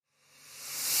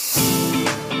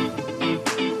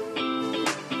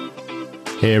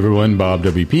Hey everyone, Bob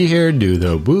WP here, Do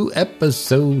the Woo,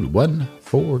 episode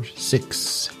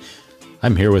 146.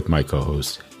 I'm here with my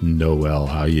co-host, Noelle.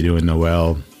 How you doing,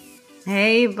 Noelle?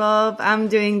 Hey Bob, I'm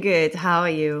doing good. How are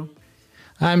you?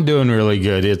 I'm doing really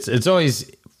good. It's always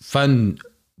fun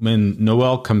when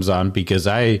Noelle comes on because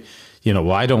I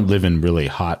don't live in really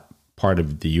hot part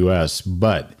of the U.S.,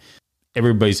 but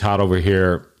everybody's hot over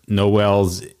here.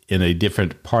 Noelle's in a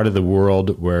different part of the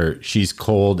world where she's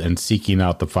cold and seeking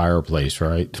out the fireplace,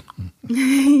 right?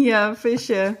 Yeah, for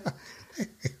sure.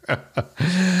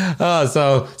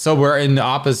 So we're in the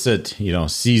opposite,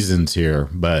 seasons here,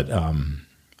 but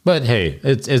hey,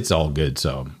 it's all good.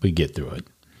 So we get through it.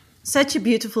 Such a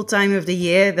beautiful time of the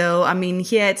year, though. I mean,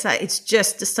 here it's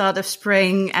just the start of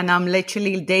spring, and I'm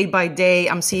literally day by day,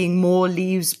 I'm seeing more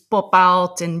leaves pop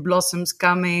out and blossoms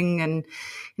coming, and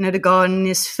the garden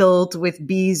is filled with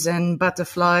bees and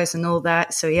butterflies and all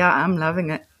that. So yeah, I'm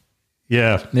loving it.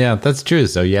 Yeah, that's true.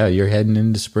 So yeah, you're heading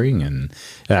into spring, and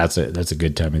that's a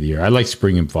good time of the year. I like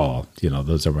spring and fall.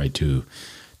 Those are my two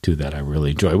that I really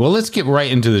enjoy. Well, let's get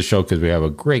right into the show because we have a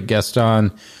great guest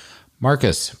on.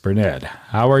 Marcus Burnett,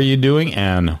 how are you doing?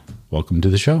 And welcome to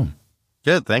the show.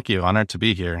 Good, thank you. Honored to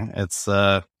be here. It's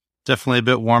definitely a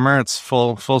bit warmer. It's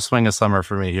full swing of summer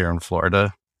for me here in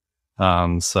Florida.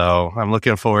 So I'm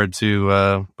looking forward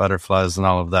to butterflies and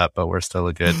all of that, but we're still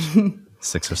a good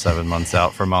 6 or 7 months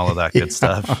out from all of that good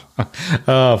stuff.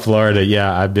 Oh, Florida.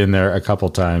 Yeah, I've been there a couple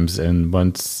times, and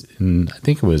once I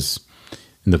think it was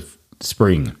in the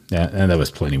spring, and that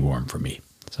was plenty warm for me.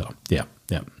 So, yeah.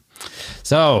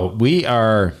 So we're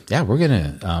going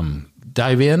to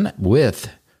dive in with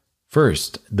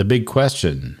first the big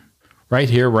question right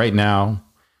here, right now.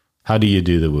 How do you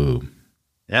do the woo?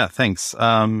 Yeah, thanks.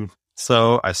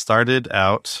 So I started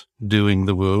out doing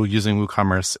the woo, using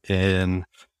WooCommerce in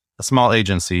a small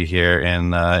agency here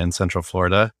in Central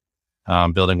Florida,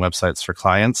 building websites for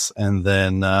clients. And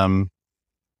then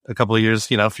a couple of years,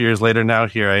 a few years later now,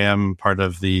 here I am part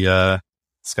of the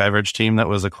Skyverge team that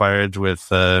was acquired at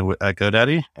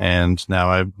GoDaddy. And now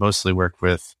I mostly work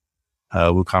with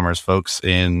WooCommerce folks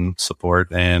in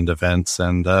support and events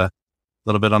and a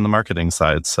little bit on the marketing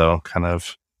side. So kind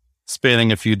of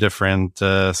spanning a few different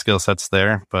skill sets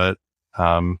there, but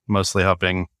mostly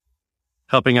helping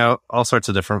out all sorts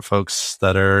of different folks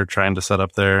that are trying to set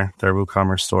up their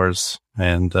WooCommerce stores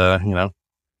and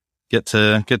get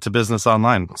to business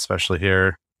online, especially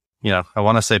here. I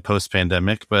want to say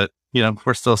post-pandemic, but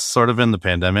we're still sort of in the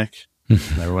pandemic.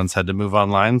 Everyone's had to move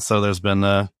online, so there's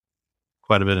been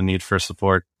quite a bit of need for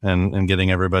support and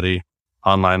getting everybody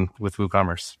online with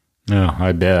WooCommerce. Oh,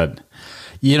 I bet.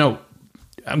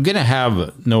 I'm going to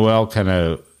have Noelle kind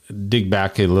of dig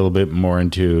back a little bit more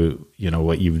into,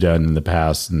 what you've done in the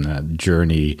past and that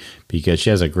journey, because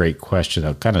she has a great question.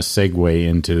 I'll kind of segue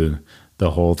into the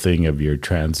whole thing of your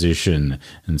transition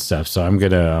and stuff. So I'm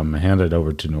going to hand it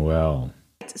over to Noelle.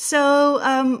 So,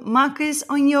 Marcus,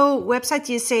 on your website,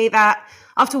 you say that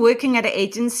after working at an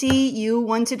agency, you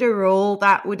wanted a role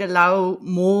that would allow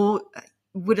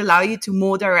you to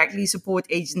more directly support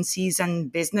agencies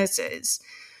and businesses.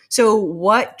 So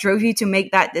what drove you to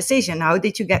make that decision? How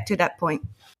did you get to that point?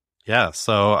 Yeah,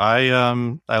 so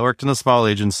I worked in a small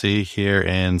agency here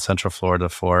in Central Florida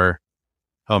for,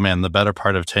 the better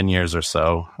part of 10 years or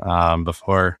so,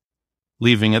 before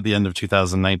leaving at the end of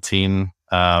 2019.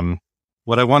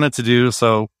 What I wanted to do,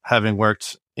 so having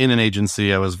worked in an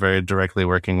agency, I was very directly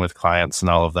working with clients and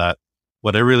all of that.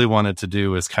 What I really wanted to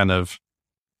do is kind of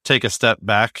take a step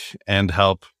back and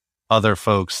help other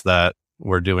folks that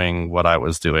were doing what I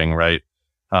was doing, right?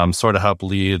 Sort of help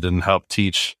lead and help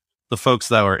teach the folks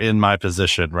that were in my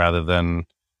position rather than,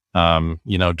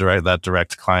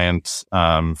 direct client,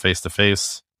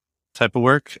 face-to-face type of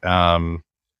work. I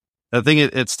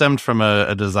think it stemmed from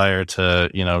a desire to,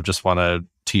 just want to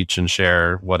teach and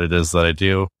share what it is that I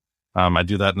do. I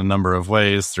do that in a number of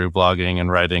ways, through blogging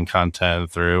and writing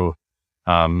content, through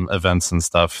events and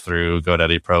stuff, through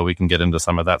GoDaddy Pro. We can get into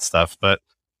some of that stuff, but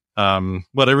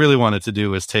what I really wanted to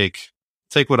do was take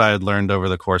what I had learned over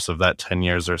the course of that 10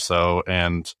 years or so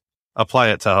and apply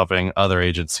it to helping other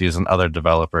agencies and other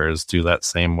developers do that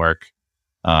same work,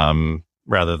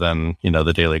 rather than,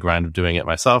 the daily grind of doing it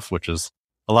myself, which is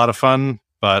a lot of fun.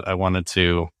 But I wanted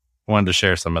to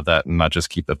share some of that and not just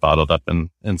keep it bottled up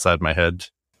inside my head.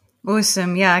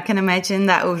 Awesome. Yeah, I can imagine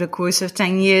that over the course of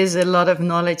 10 years, a lot of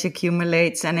knowledge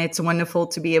accumulates, and it's wonderful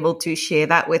to be able to share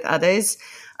that with others.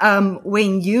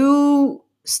 When you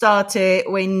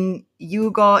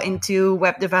got into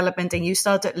web development and you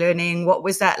started learning, what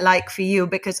was that like for you?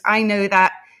 Because I know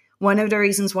that one of the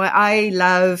reasons why I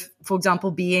love, for example,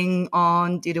 being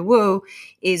on Do the Woo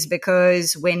is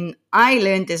because when I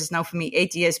learned, this is now for me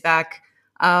 8 years back,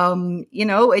 I'm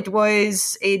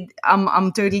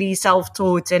totally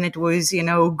self-taught, and it was,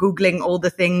 Googling all the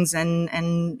things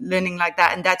and learning like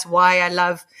that. And that's why I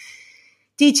love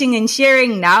teaching and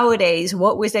sharing nowadays.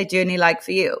 What was that journey like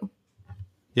for you?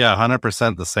 Yeah,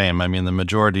 100% the same. I mean, the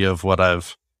majority of what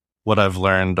I've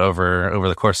learned over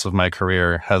the course of my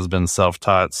career has been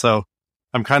self-taught. So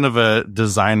I'm kind of a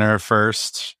designer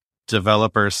first,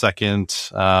 developer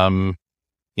second,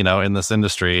 in this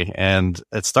industry. And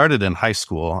it started in high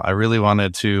school. I really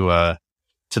wanted to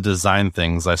design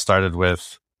things. I started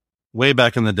with, way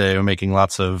back in the day, making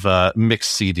lots of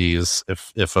mixed CDs,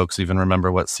 if folks even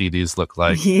remember what CDs look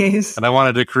like. Yes. And I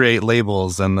wanted to create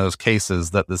labels and those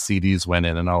cases that the CDs went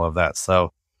in and all of that.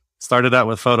 So started out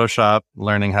with Photoshop,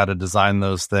 learning how to design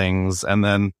those things. And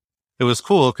then it was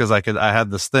cool because I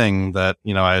had this thing that,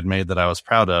 I had made that I was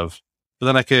proud of. But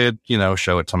then I could,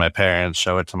 show it to my parents,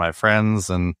 show it to my friends.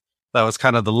 And that was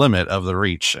kind of the limit of the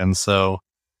reach. And so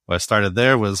what I started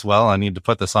there was, well, I need to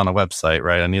put this on a website,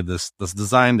 right? I need this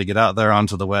design to get out there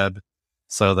onto the web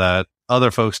so that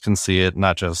other folks can see it,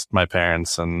 not just my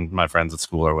parents and my friends at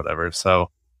school or whatever.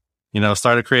 So,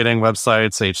 started creating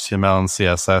websites, HTML and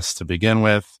CSS to begin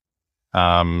with,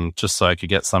 just so I could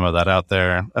get some of that out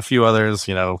there. A few others,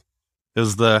 it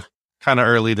was the kind of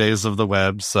early days of the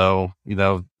web. So,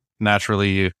 naturally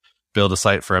you build a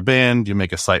site for a band, you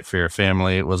make a site for your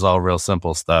family. It was all real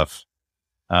simple stuff.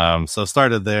 So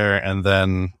started there. And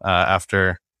then,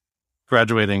 after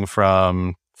graduating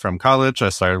from college, I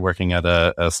started working at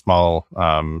a small,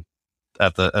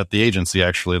 at the agency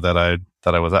actually that I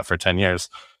was at for 10 years.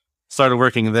 Started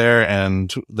working there,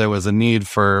 and there was a need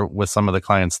with some of the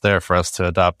clients there for us to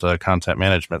adopt a content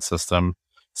management system.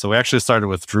 So we actually started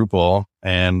with Drupal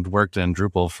and worked in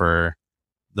Drupal for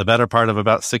the better part of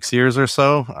about 6 years or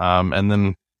so. And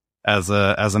then as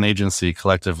an agency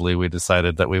collectively, we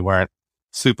decided that we weren't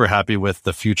super happy with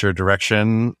the future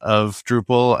direction of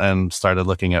Drupal and started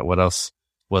looking at what else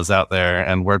was out there.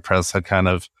 And WordPress had kind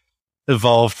of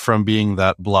evolved from being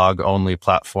that blog only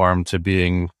platform to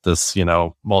being this,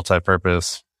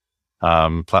 multi-purpose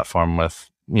platform with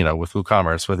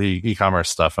WooCommerce, with e-commerce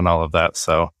stuff and all of that.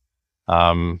 So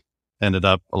ended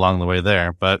up along the way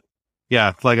there. But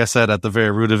yeah, like I said, at the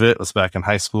very root of it was back in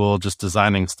high school, just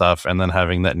designing stuff and then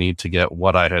having that need to get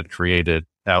what I had created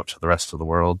out to the rest of the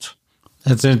world.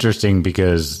 That's interesting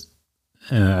because,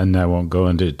 and I won't go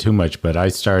into it too much, but I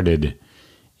started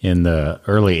in the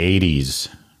early 80s,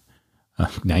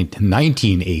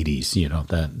 1980s,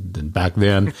 that back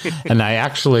then. And I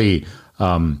actually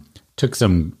took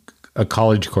a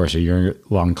college course, a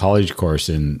year-long college course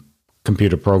in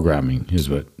computer programming is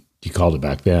what you called it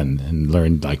back then, and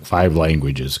learned like 5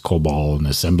 languages, COBOL and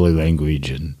assembly language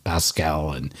and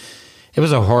Pascal. And it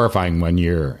was a horrifying 1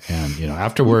 year. And,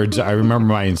 afterwards, I remember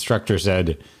my instructor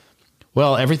said,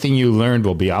 well, everything you learned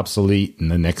will be obsolete in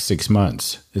the next 6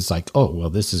 months. It's like, oh,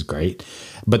 well, this is great.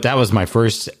 But that was my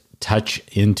first touch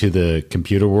into the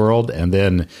computer world. And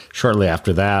then shortly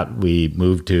after that, we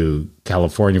moved to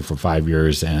California for 5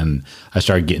 years, and I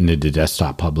started getting into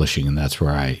desktop publishing. And that's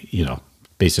where I,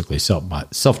 basically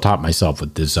self-taught myself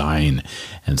with design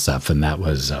and stuff. And that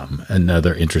was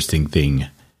another interesting thing.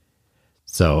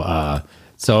 So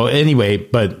anyway,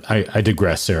 but I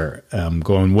digress there,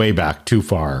 going way back too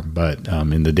far, but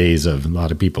in the days of a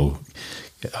lot of people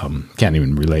can't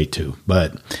even relate to.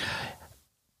 But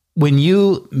when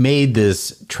you made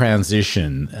this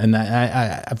transition, and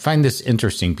I find this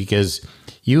interesting because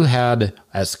you had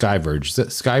at Skyverge.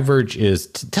 Skyverge is,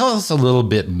 tell us a little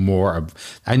bit more.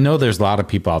 I know there's a lot of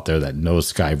people out there that know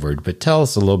Skyverge, but tell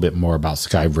us a little bit more about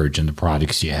Skyverge and the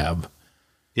products you have.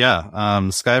 Yeah,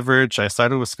 Skyverge, I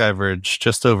started with Skyverge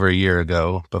just over a year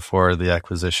ago before the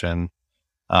acquisition.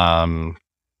 So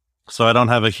I don't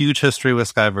have a huge history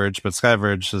with Skyverge, but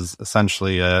Skyverge is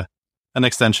essentially an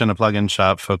extension, a plugin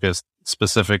shop focused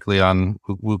specifically on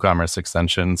WooCommerce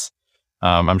extensions.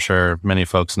 I'm sure many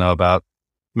folks know about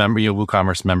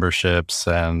WooCommerce memberships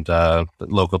and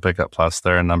Local Pickup Plus.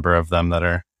 There are a number of them that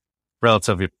are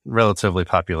relatively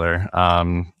popular.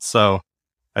 So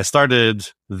I started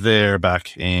there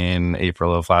back in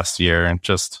April of last year, and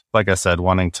just like I said,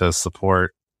 wanting to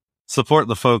support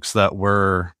the folks that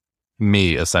were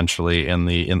me essentially in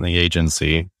the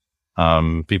agency,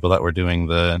 people that were doing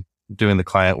the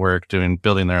client work,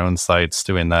 building their own sites,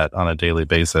 doing that on a daily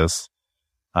basis.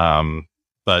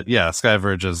 But yeah,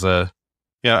 Skyverge is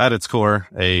at its core,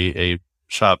 a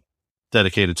shop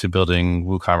dedicated to building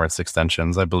WooCommerce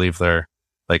extensions. I believe there are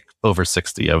like over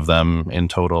 60 of them in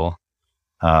total.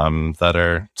 that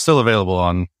are still available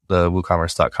on the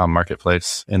WooCommerce.com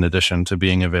marketplace, in addition to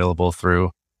being available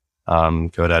through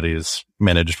GoDaddy's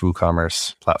managed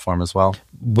WooCommerce platform as well.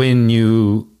 When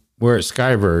you were at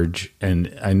SkyVerge,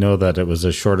 and I know that it was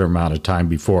a shorter amount of time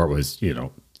before it was,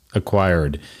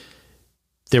 acquired,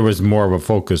 there was more of a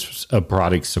focus of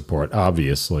product support,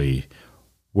 obviously.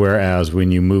 Whereas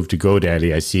when you move to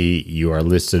GoDaddy, I see you are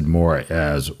listed more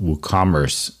as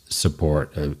WooCommerce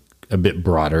support, a bit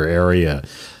broader area.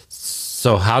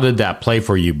 So how did that play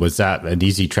for you? Was that an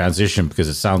easy transition? Because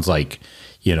it sounds like,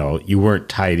 you weren't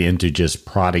tied into just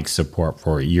product support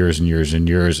for years and years and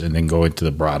years and then go into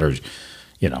the broader,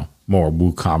 more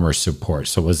WooCommerce support.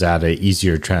 So was that an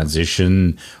easier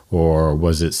transition, or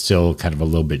was it still kind of a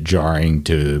little bit jarring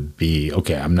to be,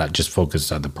 okay, I'm not just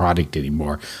focused on the product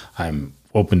anymore. I'm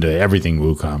open to everything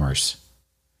WooCommerce?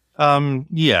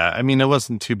 Yeah, I mean, it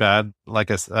wasn't too bad. Like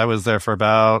I said, I was there for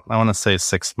about, I want to say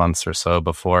 6 months or so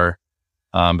before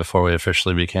we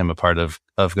officially became a part of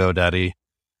GoDaddy.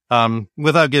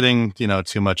 Without getting,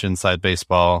 too much inside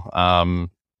baseball,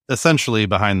 essentially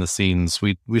behind the scenes,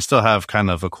 we still have kind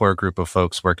of a core group of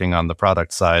folks working on the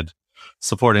product side,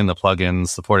 supporting the plugins,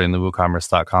 supporting the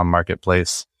WooCommerce.com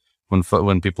marketplace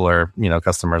when people are,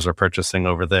 customers are purchasing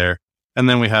over there. And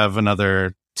then we have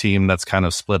another team that's kind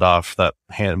of split off that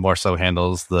more so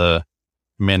handles the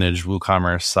managed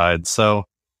WooCommerce side. So,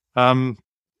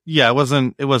 yeah, it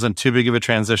wasn't too big of a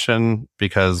transition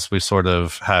because we sort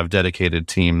of have dedicated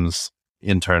teams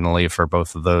internally for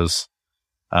both of those.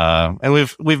 And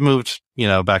we've moved,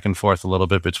 back and forth a little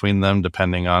bit between them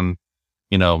depending on,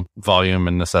 volume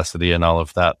and necessity and all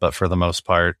of that. But for the most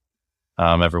part,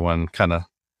 everyone kind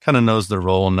of knows their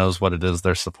role and knows what it is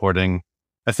they're supporting.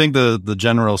 I think the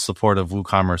general support of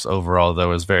WooCommerce overall,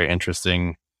 though, is very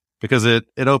interesting because it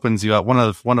opens you up. One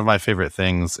of my favorite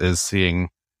things is seeing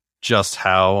just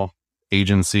how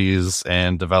agencies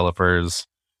and developers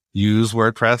use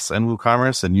WordPress and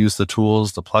WooCommerce and use the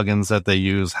tools, the plugins that they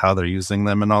use, how they're using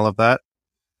them and all of that.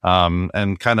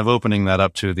 And kind of opening that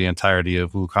up to the entirety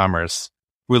of WooCommerce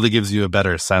really gives you a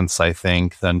better sense, I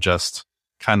think, than just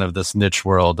kind of this niche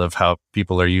world of how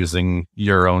people are using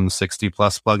your own 60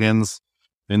 plus plugins.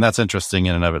 I mean, that's interesting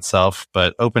in and of itself,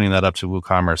 but opening that up to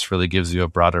WooCommerce really gives you a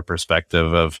broader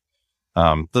perspective of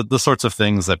the sorts of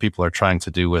things that people are trying to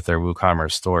do with their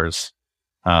WooCommerce stores,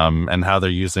 and how they're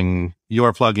using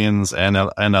your plugins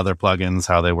and other plugins,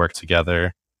 how they work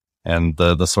together, and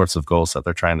the sorts of goals that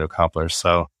they're trying to accomplish.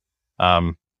 So,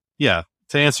 yeah,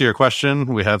 to answer your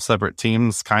question, we have separate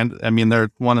teams.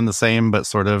 They're one and the same, but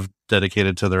sort of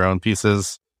dedicated to their own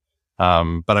pieces.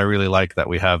 But I really like that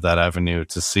we have that avenue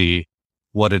to see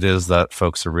what it is that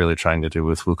folks are really trying to do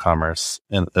with WooCommerce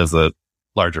as a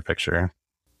larger picture.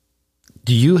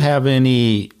 Do you have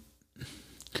any,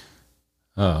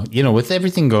 with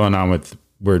everything going on with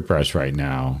WordPress right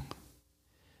now,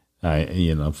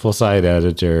 full site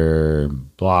editor,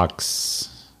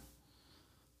 blocks,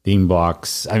 theme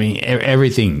blocks, I mean,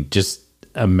 everything, just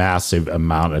a massive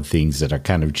amount of things that are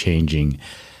kind of changing.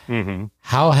 Mm-hmm.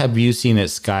 How have you seen at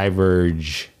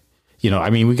SkyVerge? We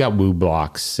got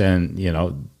WooBlocks, and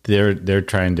they're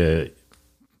trying to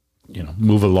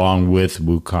move along with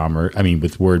WooCommerce.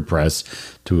 With WordPress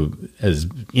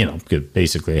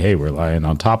basically, hey, we're lying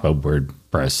on top of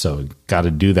WordPress, so got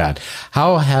to do that.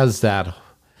 How has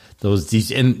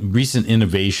these recent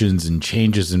innovations and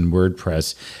changes in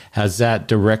WordPress, has that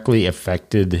directly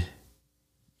affected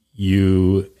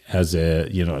you as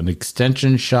an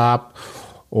extension shop,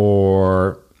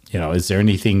 or is there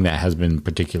anything that has been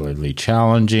particularly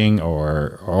challenging,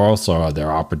 or also are there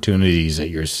opportunities that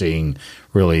you're seeing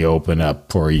really open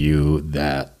up for you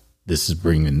that this is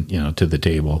bringing, to the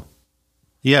table?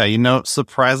 Yeah,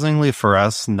 surprisingly for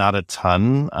us, not a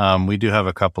ton. We do have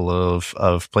a couple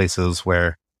of places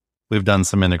where we've done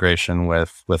some integration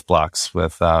with blocks,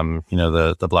 with,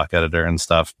 the block editor and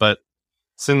stuff. But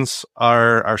since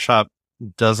our shop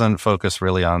doesn't focus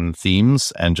really on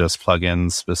themes and just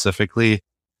plugins specifically,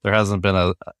 there hasn't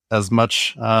been as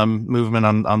much movement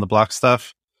on the block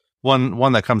stuff.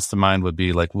 One that comes to mind would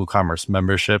be like WooCommerce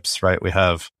memberships, right? We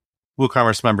have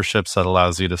WooCommerce memberships that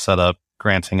allows you to set up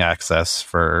granting access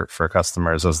for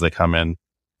customers as they come in.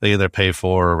 They either pay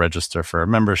for or register for a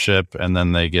membership, and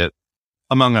then they get,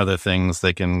 among other things,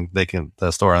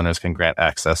 the store owners can grant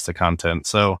access to content.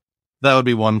 So that would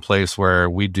be one place where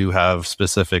we do have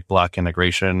specific block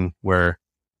integration, where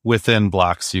within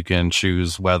blocks you can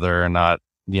choose whether or not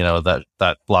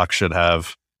that block should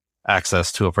have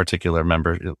access to a particular a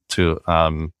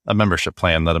membership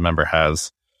plan that a member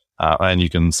has, and you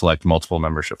can select multiple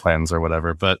membership plans or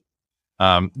whatever. But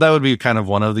That would be kind of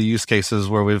one of the use cases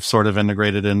where we've sort of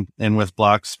integrated in with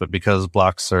blocks, but because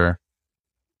blocks are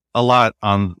a lot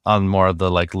on more of the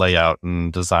like layout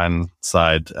and design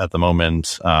side at the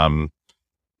moment,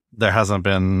 there hasn't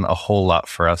been a whole lot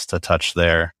for us to touch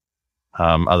there,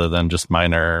 other than just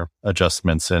minor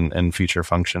adjustments in feature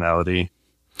functionality.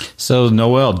 So,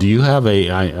 Noel, do you have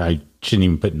I shouldn't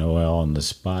even put Noel on the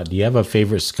spot. Do you have a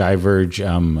favorite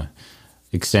SkyVerge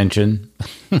extension?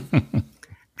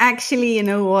 Actually, you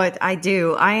know what? I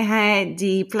do. I had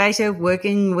the pleasure of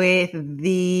working with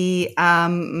the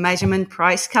measurement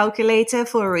price calculator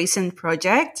for a recent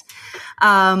project.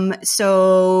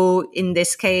 So in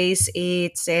this case,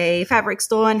 it's a fabric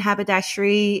store in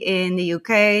haberdashery in the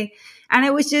UK. And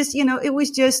it was just, it was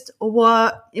just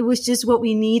what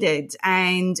we needed.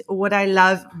 And what I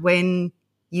love when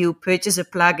you purchase a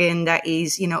plugin that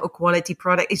is, a quality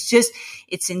product.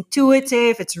 It's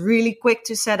intuitive. It's really quick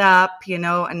to set up,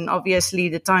 and obviously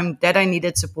the time that I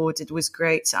needed support, it was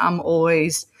great. So I'm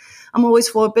always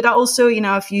for it. But I also,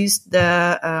 I've used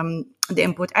the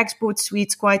import export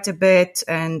suites quite a bit,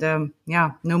 and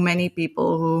know many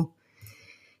people who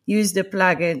use the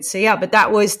plugin. So yeah, but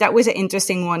that was an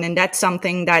interesting one, and that's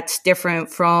something that's different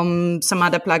from some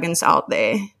other plugins out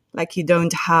there. Like you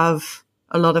don't have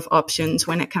a lot of options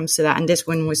when it comes to that, and this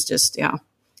one was just did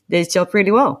its job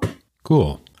pretty well.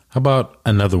 Cool. How about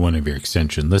another one of your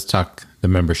extension? Let's talk the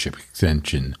membership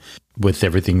extension. With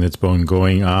everything that's been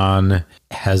going on,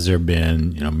 has there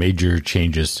been major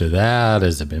changes to that?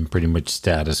 Has it been pretty much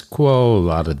status quo? A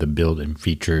lot of the built-in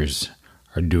features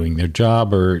are doing their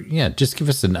job, or just give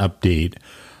us an update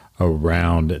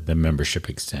around the membership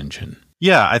extension.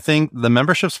 Yeah, I think the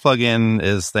memberships plugin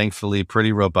is thankfully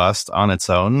pretty robust on its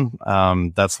own.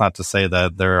 That's not to say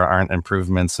that there aren't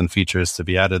improvements and features to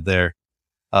be added there.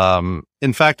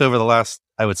 In fact, over the last,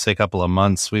 I would say, couple of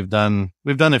months, we've done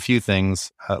a few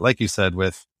things, like you said,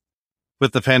 with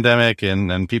the pandemic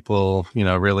and people,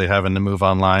 really having to move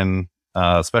online.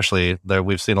 Especially there,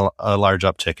 we've seen a large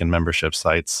uptick in membership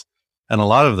sites, and a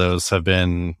lot of those have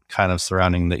been kind of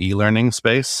surrounding the e-learning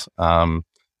space.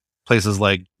 Places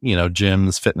like,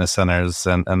 gyms, fitness centers,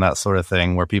 and that sort of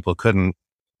thing, where people couldn't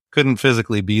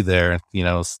physically be there.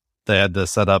 They had to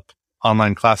set up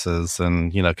online classes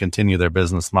and, continue their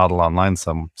business model online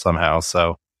somehow.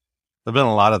 So there've been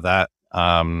a lot of that.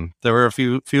 There were a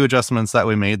few adjustments that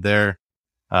we made there,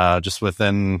 just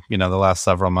within, the last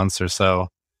several months or so.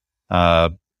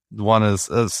 One is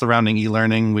surrounding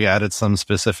e-learning. We added some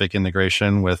specific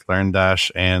integration with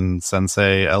LearnDash and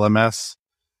Sensei LMS.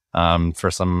 For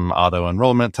some auto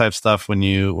enrollment type stuff when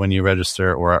you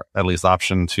register, or at least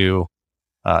option to,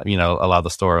 allow the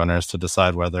store owners to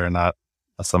decide whether or not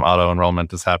some auto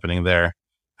enrollment is happening there.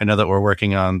 I know that we're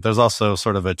working on, there's also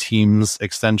sort of a Teams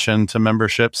extension to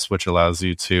memberships, which allows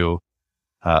you to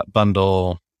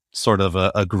bundle sort of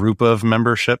a group of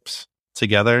memberships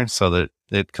together so that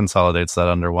it consolidates that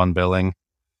under one billing.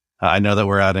 I know that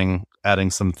we're adding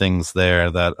some things there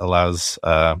that allows,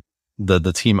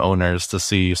 the team owners to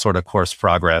see sort of course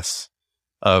progress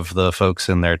of the folks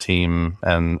in their team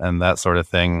and that sort of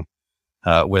thing,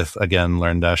 with, again,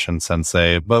 LearnDash and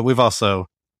Sensei. But we've also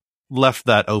left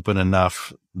that open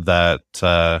enough that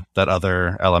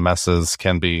other LMSs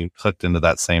can be hooked into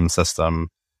that same system.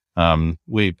 I'm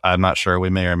not sure, we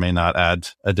may or may not add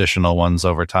additional ones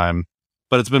over time,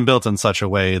 but it's been built in such a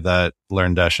way that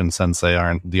LearnDash and Sensei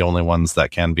aren't the only ones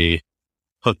that can be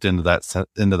hooked into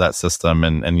that system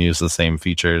and use the same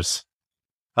features.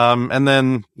 And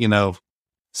then,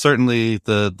 certainly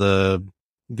the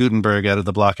Gutenberg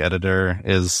the block editor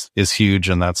is huge,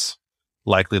 and that's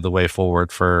likely the way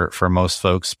forward for most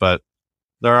folks. But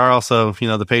there are also,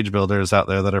 the page builders out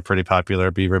there that are pretty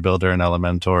popular, Beaver Builder and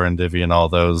Elementor and Divi and all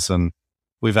those. And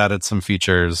we've added some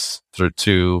features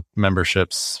to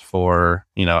memberships for,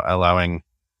 allowing,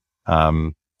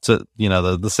 to,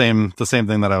 the same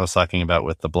thing that I was talking about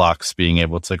with the blocks, being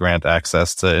able to grant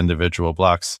access to individual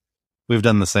blocks. We've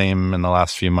done the same in the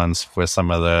last few months with some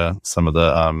of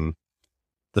the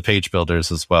page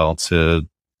builders as well, to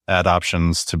add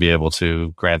options to be able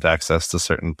to grant access to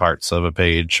certain parts of a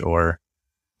page, or,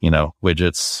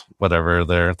 widgets, whatever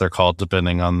they're called,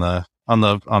 depending on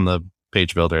the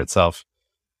page builder itself.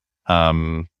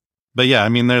 But yeah, I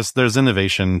mean, there's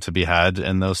innovation to be had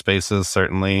in those spaces,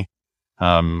 certainly.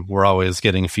 We're always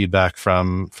getting feedback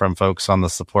from folks on the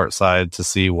support side to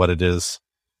see what it is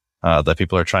that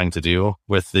people are trying to do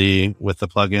with the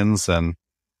plugins, and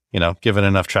given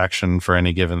enough traction for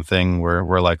any given thing,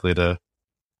 we're likely to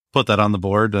put that on the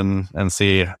board and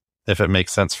see if it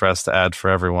makes sense for us to add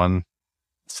for everyone.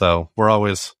 So we're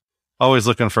always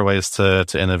looking for ways to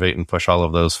innovate and push all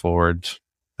of those forward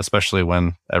especially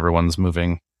when everyone's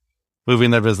moving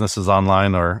their businesses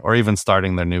online or even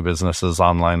starting their new businesses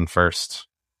online first,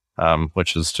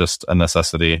 which is just a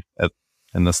necessity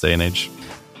in this day and age.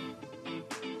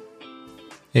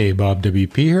 Hey, Bob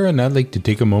WP here, and I'd like to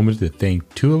take a moment to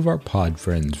thank two of our pod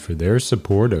friends for their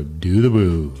support of Do the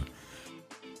Woo.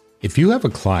 If you have a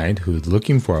client who is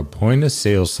looking for a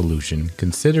point-of-sale solution,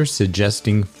 consider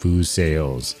suggesting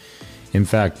FooSales. In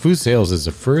fact, FooSales is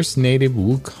the first native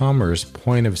WooCommerce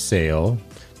point-of-sale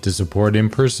to support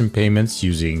in-person payments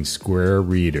using Square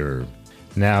Reader.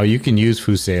 Now, you can use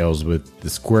FooSales with the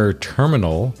Square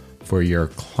Terminal for your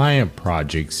client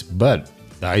projects, but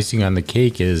the icing on the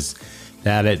cake is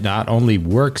that it not only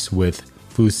works with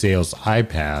FooSales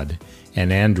iPad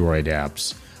and Android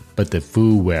apps, but the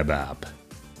Foo web app.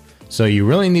 So you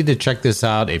really need to check this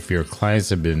out if your clients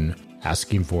have been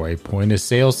asking for a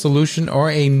point-of-sale solution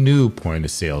or a new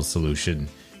point-of-sale solution.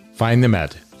 Find them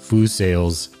at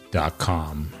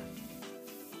foosales.com.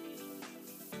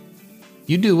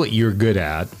 You do what you're good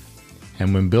at,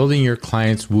 and when building your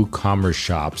clients' WooCommerce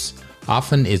shops,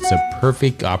 often it's a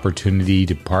perfect opportunity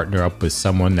to partner up with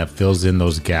someone that fills in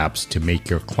those gaps to make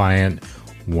your client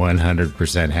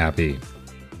 100% happy.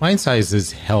 MindSize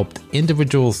has helped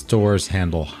individual stores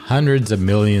handle hundreds of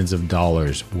millions of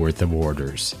dollars worth of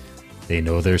orders. They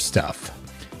know their stuff.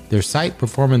 Their site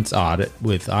performance audit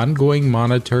with ongoing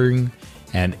monitoring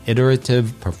and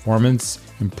iterative performance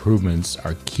improvements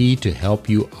are key to help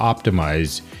you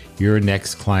optimize your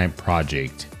next client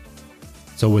project.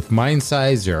 So with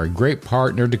MindSize, they're a great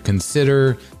partner to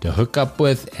consider, to hook up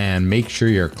with, and make sure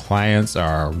your clients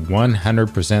are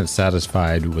 100%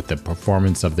 satisfied with the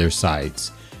performance of their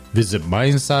sites. Visit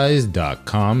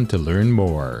mindsize.com to learn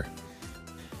more.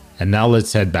 And now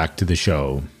let's head back to the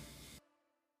show.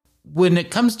 When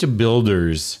it comes to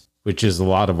builders, which is a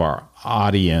lot of our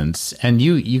audience, and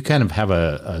you kind of have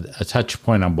a touch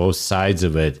point on both sides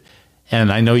of it.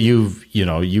 And I know you've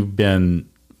been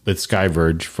with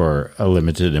SkyVerge for a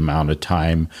limited amount of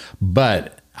time,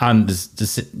 but on this,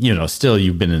 still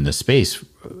you've been in the space,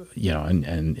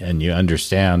 and you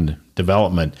understand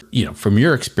development. From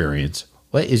your experience,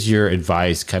 what is your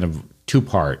advice? Kind of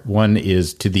two-part. One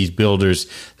is to these builders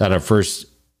that are first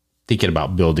thinking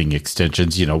about building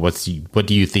extensions. What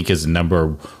do you think is the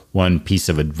number one piece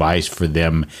of advice for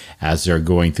them as they're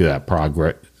going through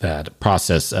that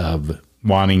process of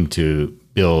wanting to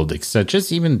build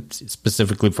extensions, even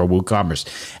specifically for WooCommerce?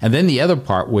 And then the other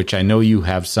part, which I know you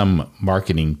have some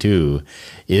marketing too,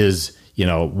 is,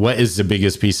 what is the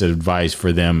biggest piece of advice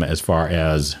for them as far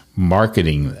as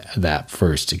marketing that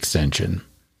first extension?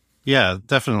 Yeah,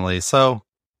 definitely. So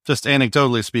just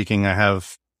anecdotally speaking, I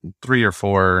have 3 or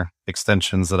 4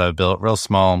 extensions that I've built, real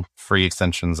small free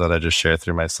extensions that I just share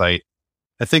through my site.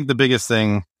 I think the biggest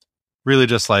thing, really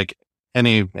just like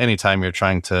anytime you're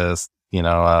trying to,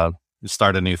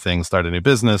 start a new thing, start a new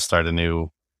business, start a new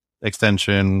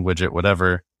extension, widget,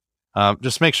 whatever,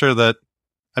 just make sure that,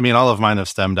 all of mine have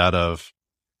stemmed out of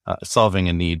solving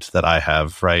a need that I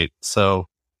have, right? So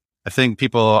I think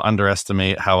people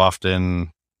underestimate how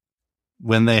often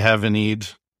when they have a need,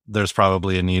 there's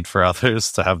probably a need for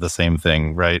others to have the same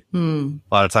thing, right? A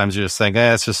lot of times you're just saying,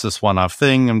 it's just this one-off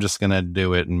thing. I'm just going to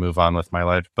do it and move on with my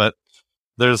life. But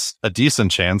there's a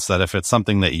decent chance that if it's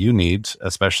something that you need,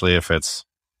 especially if it's,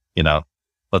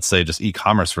 let's say just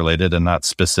e-commerce related and not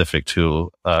specific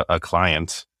to a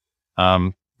client,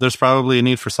 there's probably a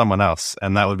need for someone else.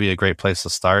 And that would be a great place to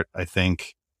start. I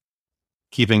think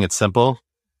keeping it simple,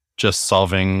 just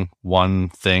solving one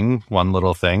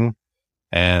little thing,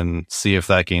 and see if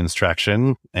that gains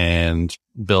traction and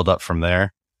build up from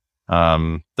there.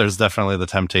 There's definitely the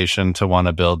temptation to want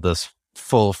to build this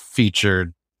full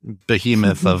featured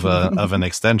behemoth of an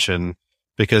extension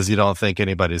because you don't think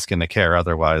anybody's going to care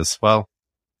otherwise. Well,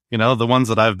 the ones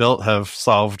that I've built have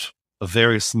solved a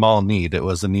very small need. It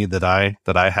was a need that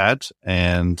I had,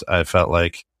 and I felt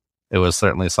like it was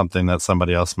certainly something that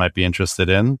somebody else might be interested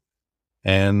in.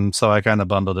 And so I kind of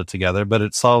bundled it together, but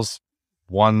it solves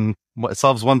one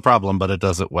problem, but it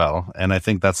does it well. And I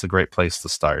think that's a great place to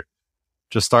start.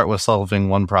 Just start with solving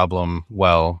one problem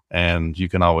well, and you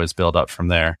can always build up from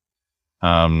there.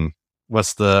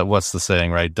 What's the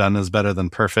saying, right? Done is better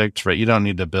than perfect, right? You don't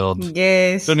need to build.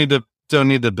 Yes. Don't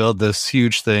need to build this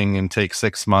huge thing and take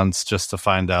 6 months just to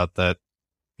find out that,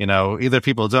 either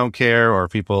people don't care or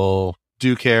people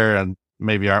do care and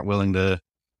maybe aren't willing to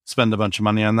spend a bunch of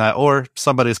money on that, or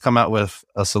somebody's come out with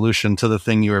a solution to the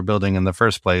thing you were building in the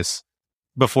first place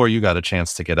before you got a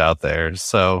chance to get out there.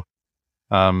 So,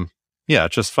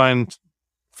 just find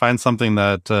something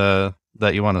that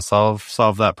you want to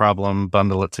solve that problem,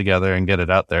 bundle it together and get it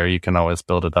out there. You can always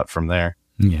build it up from there.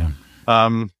 Yeah.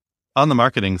 On the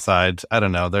marketing side, I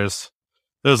don't know. There's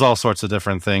all sorts of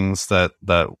different things that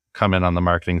come in on the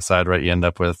marketing side, right? You end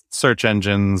up with search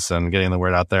engines and getting the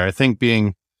word out there. I think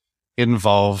being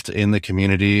involved in the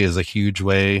community is a huge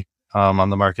way on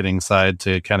the marketing side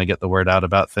to kind of get the word out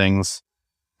about things.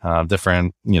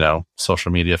 Different,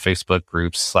 social media, Facebook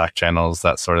groups, Slack channels,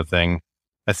 that sort of thing.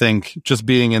 I think just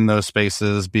being in those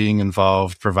spaces, being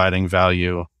involved, providing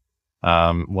value,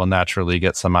 will naturally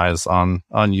get some eyes on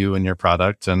you and your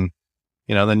product. And,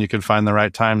 then you can find the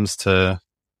right times to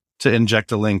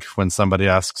inject a link when somebody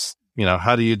asks,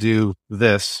 how do you do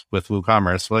this with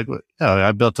WooCommerce? Like,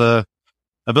 I built a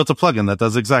plugin that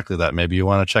does exactly that. Maybe you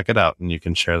want to check it out, and you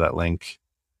can share that link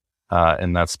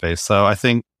in that space. So I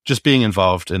think just being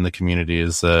involved in the community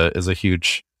is a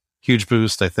huge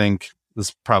boost. I think this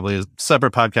is probably a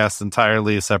separate podcast,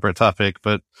 entirely a separate topic,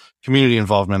 but community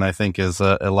involvement, I think, is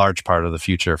a large part of the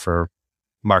future for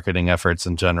marketing efforts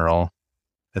in general.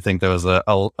 I think there was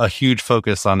a huge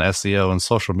focus on SEO and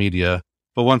social media,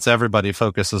 but once everybody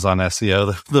focuses on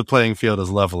SEO, the playing field is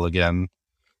level again.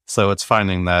 So it's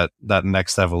finding that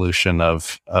next evolution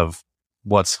of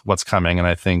what's coming. And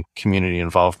I think community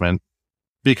involvement,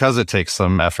 because it takes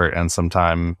some effort and some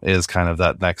time, is kind of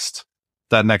that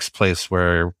next place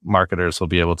where marketers will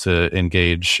be able to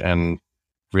engage and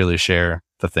really share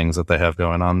the things that they have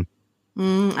going on.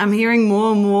 I'm hearing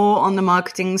more and more on the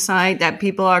marketing side that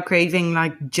people are craving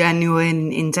like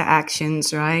genuine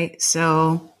interactions, right?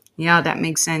 So yeah, that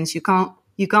makes sense. You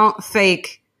can't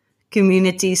fake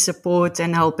community support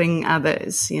and helping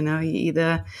others. You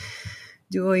either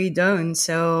do or you don't.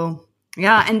 So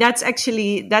yeah, and that's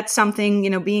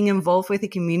something, being involved with the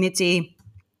community.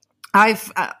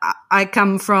 I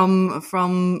come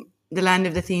from the land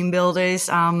of the theme builders.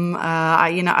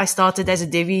 I started as a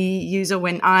Divi user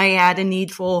when I had a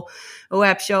need for a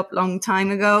web shop long time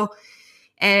ago,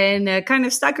 and kind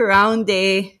of stuck around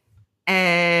there.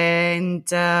 And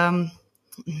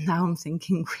now I'm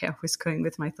thinking where I was going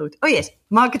with my thought. Oh yes,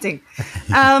 marketing.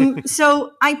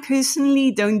 So I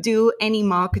personally don't do any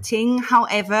marketing.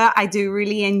 However, I do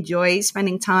really enjoy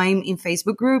spending time in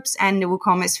Facebook groups and the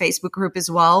WooCommerce Facebook group as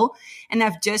well. And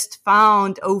I've just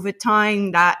found over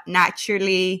time that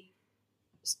naturally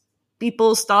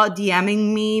people start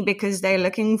DMing me because they're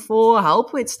looking for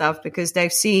help with stuff, because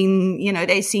they've seen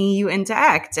you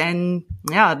interact. And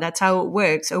yeah, that's how it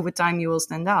works. Over time, you will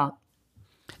stand out.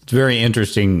 It's very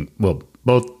interesting. Well,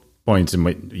 both points in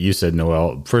what you said,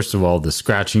 Noelle. First of all, the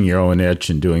scratching your own itch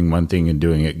and doing one thing and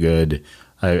doing it good.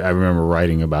 I remember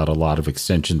writing about a lot of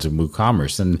extensions of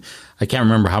WooCommerce, and I can't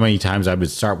remember how many times I would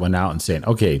start one out and saying,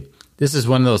 okay, this is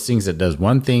one of those things that does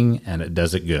one thing and it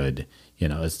does it good.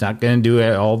 It's not going to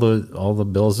do all the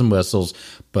bells and whistles,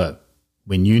 but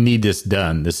when you need this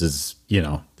done, this is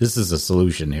a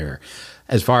solution here.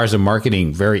 As far as the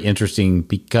marketing, very interesting,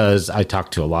 because I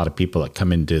talk to a lot of people that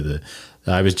come into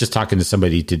I was just talking to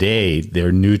somebody today.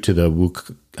 They're new to the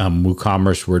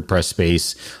WooCommerce WordPress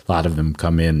space. A lot of them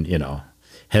come in,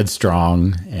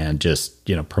 headstrong and just,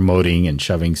 promoting and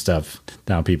shoving stuff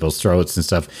down people's throats and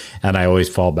stuff. And I always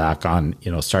fall back on,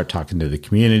 start talking to the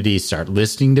community, start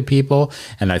listening to people.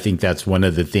 And I think that's one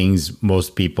of the things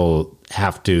most people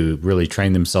have to really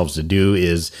train themselves to do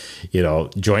is,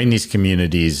 join these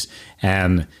communities.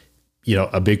 And,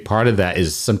 a big part of that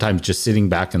is sometimes just sitting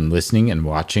back and listening and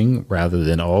watching rather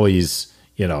than always,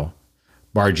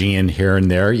 barging in here and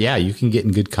there. Yeah, you can get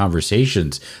in good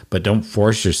conversations, but don't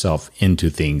force yourself into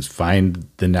things. Find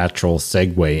the natural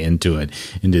segue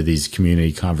into these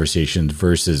community conversations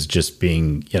versus just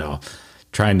being,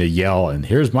 trying to yell and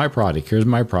here's my product.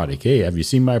 Hey, have you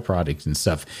seen my product and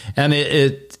stuff? And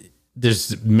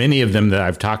there's many of them that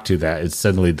I've talked to that it's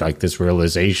suddenly like this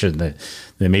realization that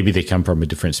maybe they come from a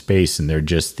different space and they're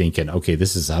just thinking, okay,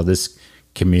 this is how this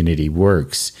community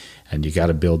works. And you got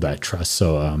to build that trust.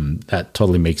 So that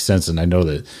totally makes sense. And I know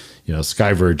that,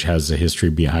 SkyVerge has a history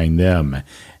behind them,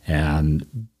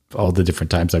 and all the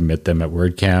different times I met them at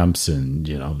WordCamps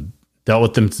and, dealt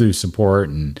with them through support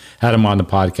and had them on the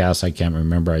podcast. I can't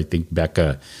remember. I think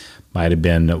Becca might have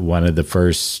been one of the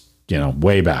first,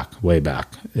 way back,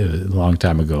 a long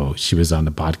time ago. She was on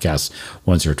the podcast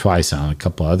once or twice on a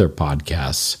couple other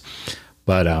podcasts.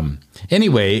 But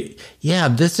anyway, yeah,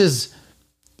 this is,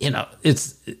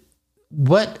 it's,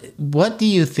 what do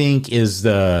you think is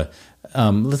the,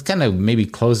 let's kind of maybe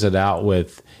close it out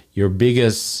with your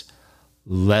biggest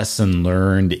lesson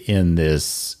learned in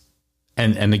this.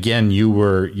 And again, you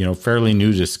were, fairly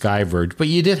new to SkyVerge, but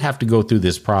you did have to go through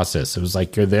this process. It was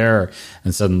like you're there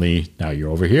and suddenly now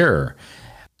you're over here.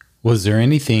 Was there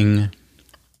anything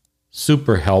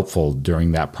super helpful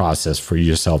during that process for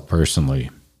yourself personally?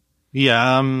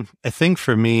 Yeah, I think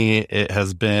for me it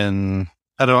has been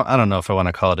I don't know if I want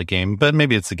to call it a game, but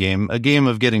maybe it's a game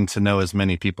of getting to know as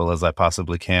many people as I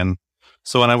possibly can.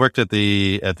 So when I worked at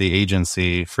the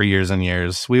agency for years and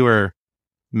years, we were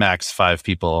max 5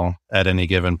 people at any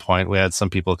given point. We had some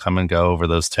people come and go over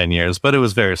those 10 years, but it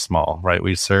was very small, right?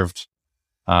 We served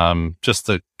just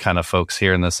the kind of folks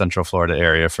here in the Central Florida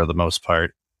area for the most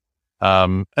part.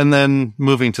 And then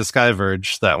moving to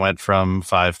Skyverge, that went from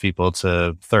 5 people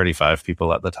to 35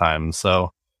 people at the time.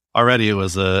 So already it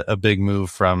was a big move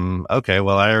from, okay,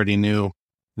 well, I already knew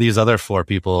these other 4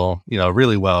 people,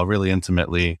 really well, really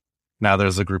intimately. Now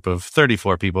there's a group of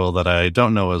 34 people that I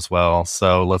don't know as well.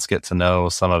 So let's get to know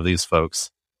some of these folks.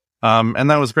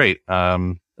 And that was great.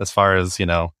 As far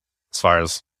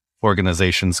as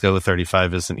organizations go,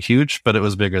 35 isn't huge, but it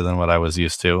was bigger than what I was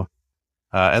used to.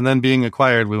 And then being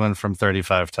acquired, we went from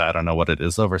 35 to, I don't know what it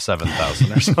is, over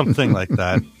 7,000 or something like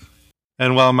that.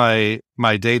 And while my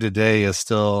day-to-day is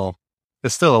still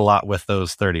a lot with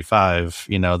those 35,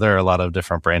 there are a lot of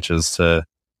different branches to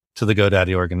the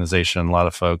GoDaddy organization, a lot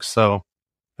of folks. So,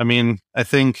 I mean, I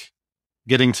think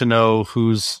getting to know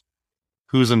who's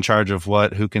in charge of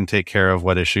what, who can take care of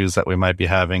what issues that we might be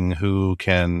having, who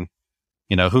can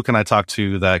I talk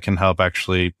to that can help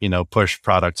actually, push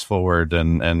products forward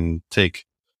and take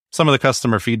some of the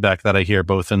customer feedback that I hear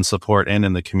both in support and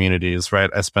in the communities, right?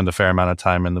 I spend a fair amount of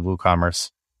time in the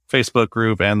WooCommerce Facebook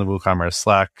group and the WooCommerce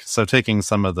Slack. So taking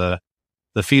some of the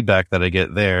feedback that I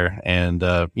get there and,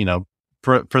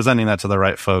 presenting that to the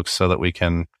right folks so that we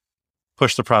can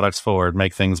push the products forward,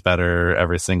 make things better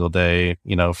every single day,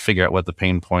 figure out what the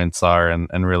pain points are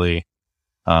and really,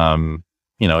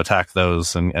 attack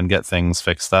those and get things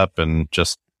fixed up and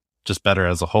just better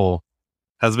as a whole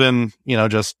has been,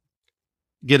 just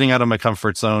getting out of my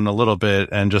comfort zone a little bit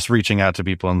and just reaching out to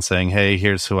people and saying, hey,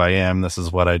 here's who I am. This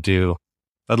is what I do.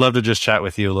 I'd love to just chat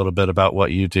with you a little bit about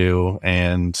what you do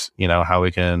and, how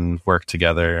we can work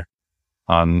together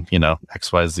on,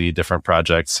 XYZ different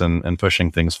projects and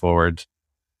pushing things forward.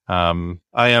 I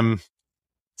am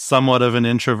somewhat of an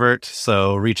introvert,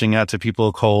 so reaching out to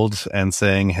people cold and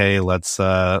saying, hey, let's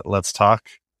talk,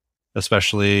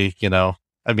 especially,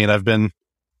 I've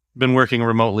been working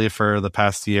remotely for the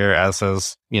past year, as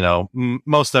has,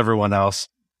 most everyone else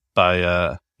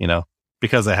by,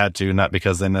 because I had to, not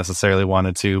because they necessarily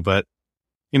wanted to, but,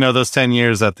 those 10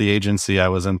 years at the agency, I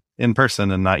was in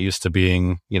person and not used to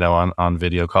being, on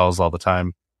video calls all the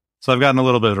time. So I've gotten a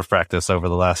little bit of practice over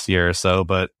the last year or so,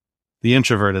 but the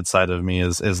introverted side of me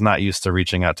is not used to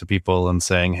reaching out to people and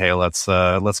saying, hey, let's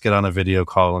get on a video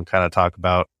call and kind of talk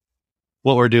about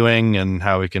what we're doing and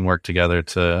how we can work together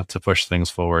to push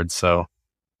things forward. So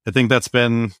I think that's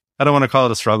been, I don't want to call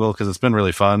it a struggle because it's been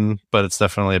really fun, but it's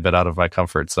definitely a bit out of my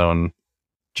comfort zone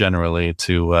generally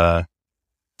to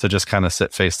just kind of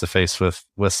sit face to face with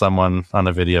someone on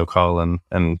a video call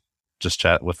and just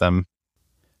chat with them.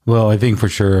 Well, I think for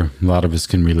sure a lot of us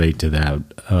can relate to that.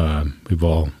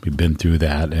 We've been through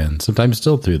that and sometimes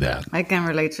still through that. I can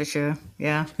relate for sure.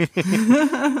 Yeah.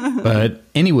 But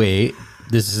anyway,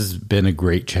 this has been a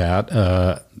great chat.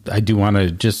 I do want to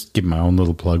just give my own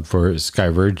little plug for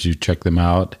Skyverge. You check them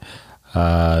out.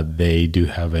 They do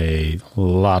have a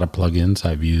lot of plugins.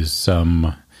 I've used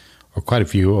some or quite a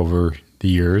few over the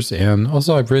years, and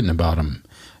also I've written about them.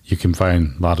 You can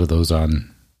find a lot of those on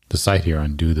the site here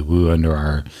on Do the Woo under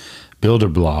our Builder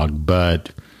blog.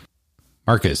 But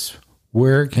Marcus,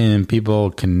 where can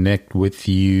people connect with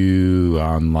you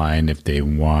online if they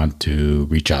want to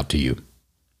reach out to you?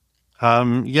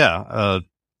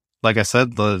 Like I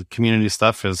said, the community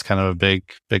stuff is kind of a big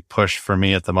push for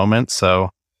me at the moment.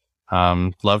 So,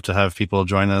 love to have people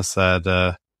join us at,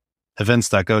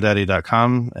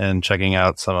 events.godaddy.com and checking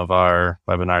out some of our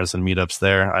webinars and meetups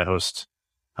there. I host,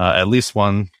 at least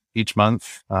one each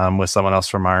month, with someone else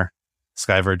from our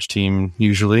Skyverge team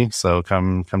usually. So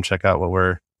come check out what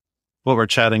we're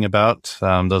chatting about.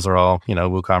 Those are all,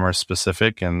 WooCommerce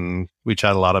specific, and we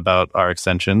chat a lot about our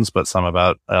extensions, but some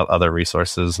about other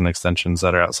resources and extensions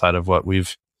that are outside of what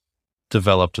we've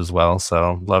developed as well.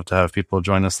 So love to have people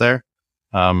join us there.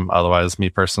 Otherwise, me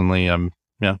personally,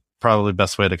 probably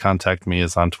best way to contact me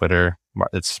is on Twitter.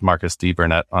 It's Marcus D.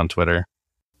 Burnett on Twitter.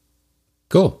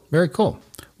 Cool. Very cool.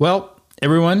 Well,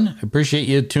 everyone, appreciate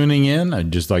you tuning in.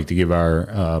 I'd just like to give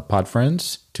our pod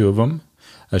friends, 2 of them,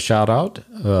 a shout out,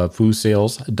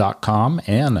 foosales.com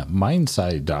and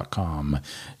mindside.com.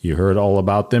 You heard all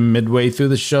about them midway through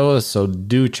the show, so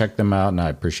do check them out, and I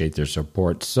appreciate their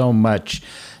support so much.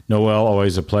 Noel,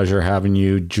 always a pleasure having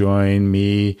you join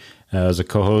me as a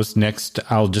co-host. Next,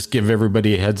 I'll just give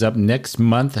everybody a heads up. Next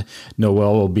month,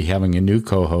 Noelle will be having a new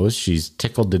co-host. She's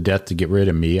tickled to death to get rid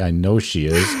of me. I know she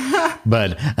is.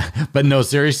 But no,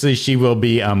 seriously, she will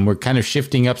be. We're kind of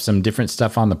shifting up some different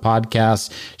stuff on the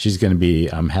podcast. She's going to be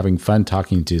having fun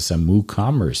talking to some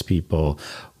WooCommerce people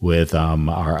with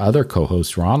our other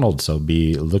co-host, Ronald. So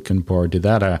be looking forward to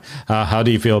that. How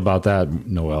do you feel about that,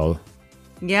 Noelle?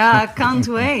 Yeah, I can't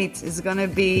wait. It's gonna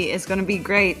be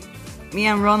great. Me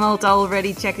and Ronald are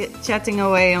already chatting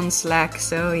away on Slack.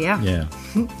 So yeah.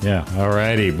 Yeah. All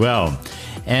righty. Well,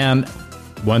 and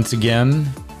once again,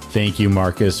 thank you,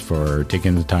 Marcus, for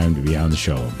taking the time to be on the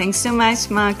show. Thanks so much,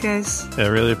 Marcus. I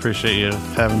really appreciate you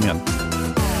having me on.